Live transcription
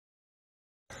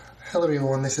Hello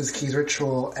everyone, this is Key's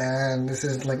Ritual, and this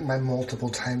is like my multiple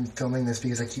time filming this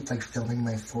because I keep like filming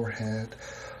my forehead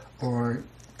or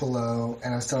below,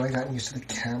 and I'm still like not used to the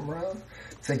camera,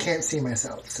 so I can't see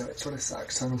myself, so it sort of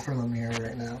sucks. So I'm in front of a mirror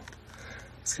right now. I'm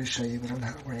just gonna show you, but I'm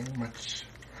not wearing much.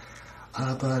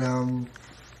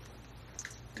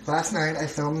 Last night I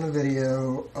filmed the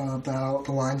video about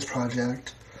the Lines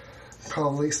project.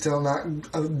 Probably still not,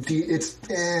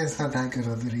 it's not that good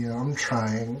of a video. I'm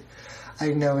trying. I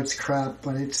know it's crap,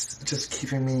 but it's just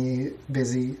keeping me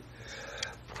busy.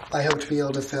 I hope to be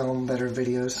able to film better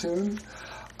videos soon.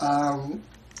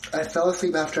 I fell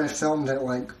asleep after I filmed it,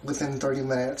 like, within 30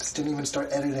 minutes. Didn't even start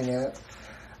editing it.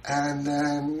 And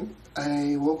then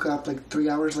I woke up, like, 3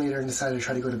 hours later and decided to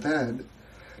try to go to bed.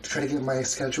 To try to get my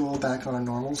schedule back on a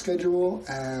normal schedule,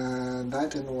 and that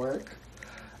didn't work.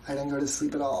 I didn't go to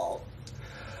sleep at all.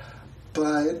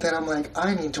 But then I'm like,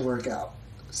 I need to work out.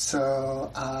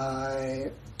 So I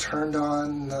turned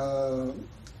on the,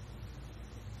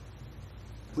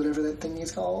 whatever that thing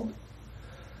is called,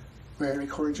 where it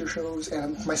records your shows,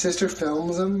 and my sister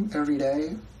films them every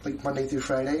day, like Monday through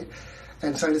Friday,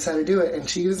 and so I decided to do it, and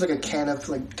she used like a can of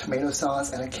like tomato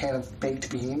sauce and a can of baked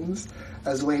beans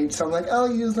as weight, so I'm like, I'll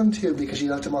use them too, because she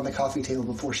left them on the coffee table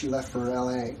before she left for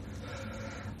LA,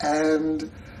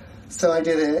 and so I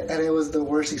did it, and it was the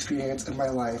worst experience of my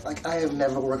life. Like, I have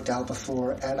never worked out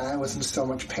before, and I was in so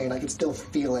much pain. I could still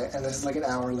feel it, and this is like an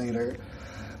hour later.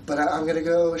 But I'm gonna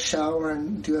go shower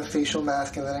and do a facial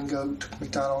mask, and then go to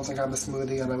McDonald's and grab a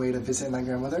smoothie on my way to visit my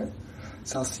grandmother.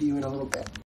 So I'll see you in a little bit.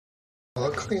 I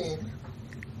look clean.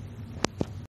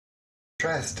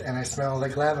 Dressed, and I smell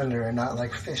like lavender and not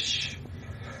like fish.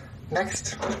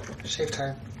 Next, shave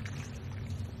time.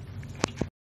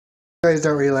 You guys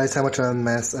don't realize how much of a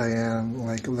mess I am.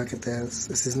 Like, look at this.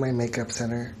 This is my makeup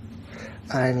center.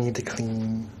 I need to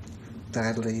clean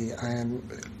badly. I am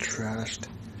trashed.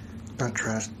 Not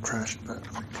trashed, but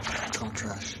it's all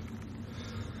trash.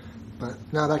 But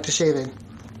now back to shaving.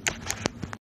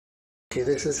 Okay,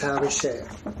 this is how we shave.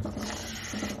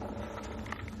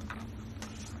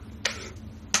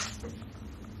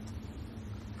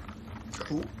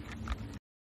 Ooh.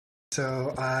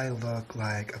 So I look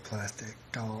like a plastic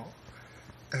doll.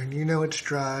 And you know it's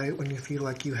dry when you feel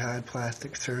like you had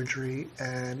plastic surgery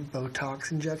and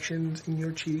Botox injections in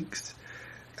your cheeks.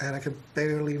 And I could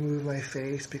barely move my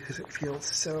face because it feels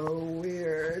so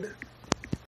weird.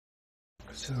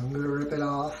 So I'm gonna rip it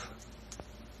off.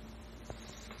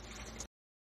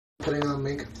 Putting on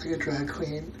makeup like a drag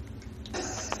queen.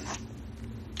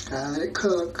 Gotta let it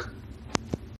cook.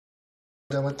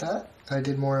 Done with that, I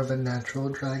did more of a natural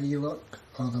draggy look.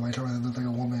 Although I don't really look like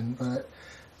a woman, but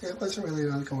it wasn't really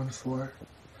what I was going for.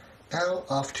 Now,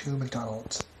 off to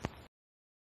McDonald's.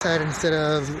 Instead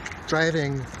of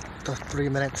driving the 3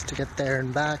 minutes to get there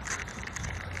and back,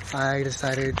 I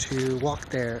decided to walk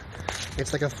there.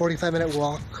 It's like a 45-minute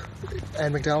walk,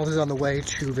 and McDonald's is on the way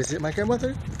to visit my grandmother.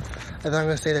 And then I'm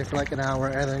going to stay there for like an hour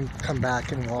and then come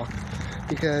back and walk.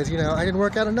 Because, you know, I didn't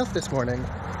work out enough this morning.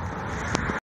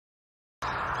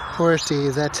 Horsey,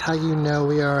 that's how you know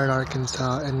we are in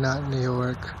Arkansas and not New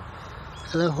York.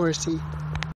 Hello, Horsey.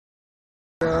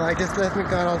 So I just left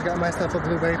McDonald's, got myself a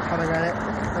blueberry pomegranate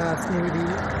smoothie,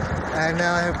 and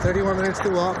now I have 30 more minutes to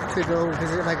walk to go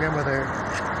visit my grandmother.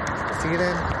 See you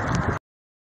then.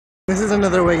 This is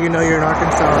another way you know you're in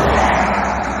Arkansas.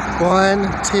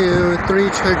 1, 2, 3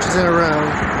 churches in a row,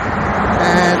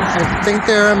 and I think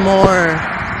there are more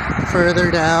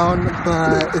further down,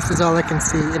 but this is all I can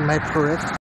see in my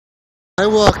periphery. I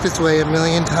walked this way a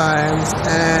million times,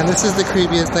 and this is the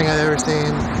creepiest thing I've ever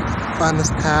seen on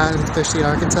this path, especially in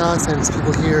Arkansas, since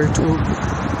people here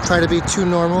try to be too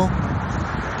normal.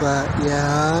 But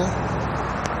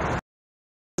yeah.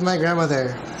 This is my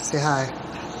grandmother. Say hi.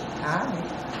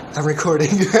 Hi. I'm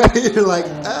recording. You're like,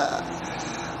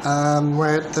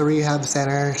 we're at the rehab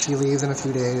center. She leaves in a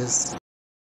few days.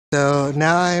 So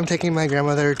now I'm taking my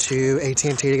grandmother to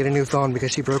AT&T to get a new phone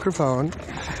because she broke her phone,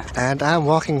 and I'm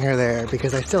walking her there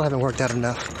because I still haven't worked out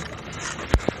enough.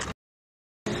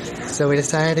 So we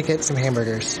decided to get some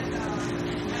hamburgers.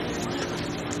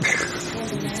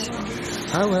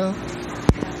 I will.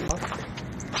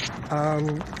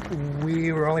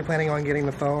 We were only planning on getting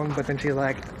the phone, but then she's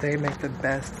like, they make the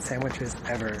best sandwiches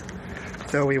ever.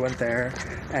 So we went there,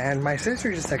 and my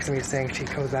sister just texted me saying she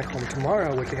comes back home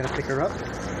tomorrow, which I'm gonna pick her up.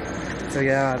 So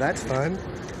yeah, that's fun.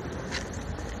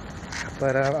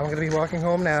 But I'm gonna be walking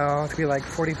home now. It's gonna be like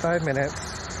 45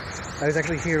 minutes. I was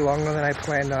actually here longer than I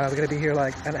planned on. I was gonna be here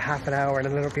like half an hour, and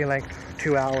it ended up being like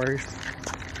 2 hours.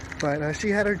 But she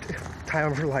had her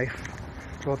time of her life.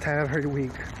 Well, time of her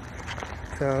week.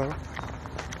 So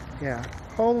Yeah,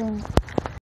 home.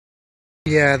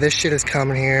 Yeah, this shit is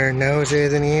coming here.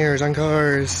 Noses and ears on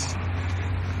cars.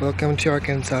 Welcome to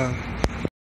Arkansas.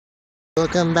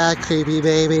 Welcome back, creepy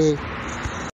baby.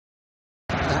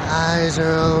 The eyes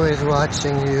are always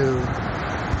watching you.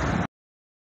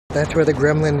 That's where the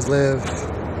gremlins live.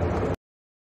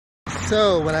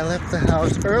 So, when I left the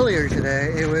house earlier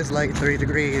today, it was like 30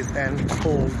 degrees and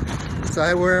cold. So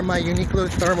I wear my Uniqlo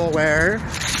thermal wear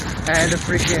and a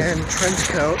freaking trench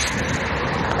coat.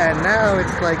 And now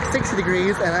it's like 60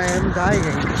 degrees and I am dying.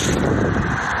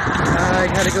 I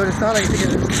had to go to Sonic to get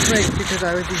a drink because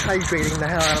I was dehydrating the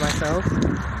hell out of myself.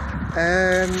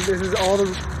 And this is all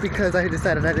because I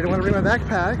decided I didn't want to bring my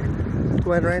backpack.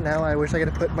 When right now I wish I could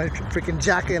have put my freaking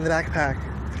jacket in the backpack.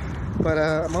 But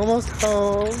I'm almost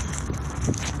home.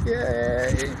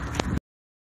 Yay!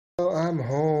 So I'm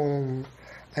home.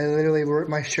 I literally ripped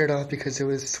my shirt off because it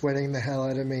was sweating the hell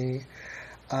out of me.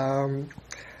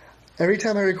 Every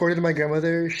time I recorded my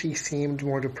grandmother, she seemed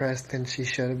more depressed than she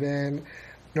should have been.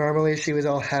 Normally, she was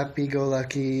all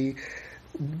happy-go-lucky,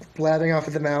 blabbing off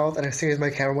at the mouth, and as soon as my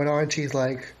camera went on, she's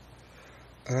like,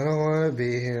 I don't want to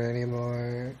be here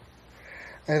anymore.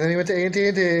 And then we went to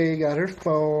AT&T, got her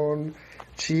phone.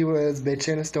 She was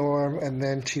bitching a storm, and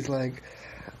then she's like,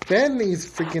 then these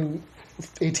freaking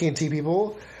AT&T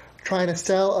people trying to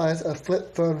sell us a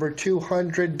flip phone for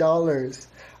 $200.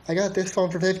 I got this phone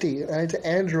for $50, and it's an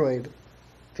Android.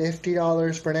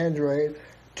 $50 for an Android,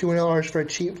 $200 for a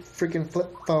cheap freaking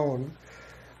flip phone.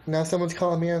 Now someone's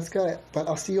calling me on Skype, but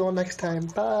I'll see you all next time.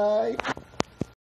 Bye!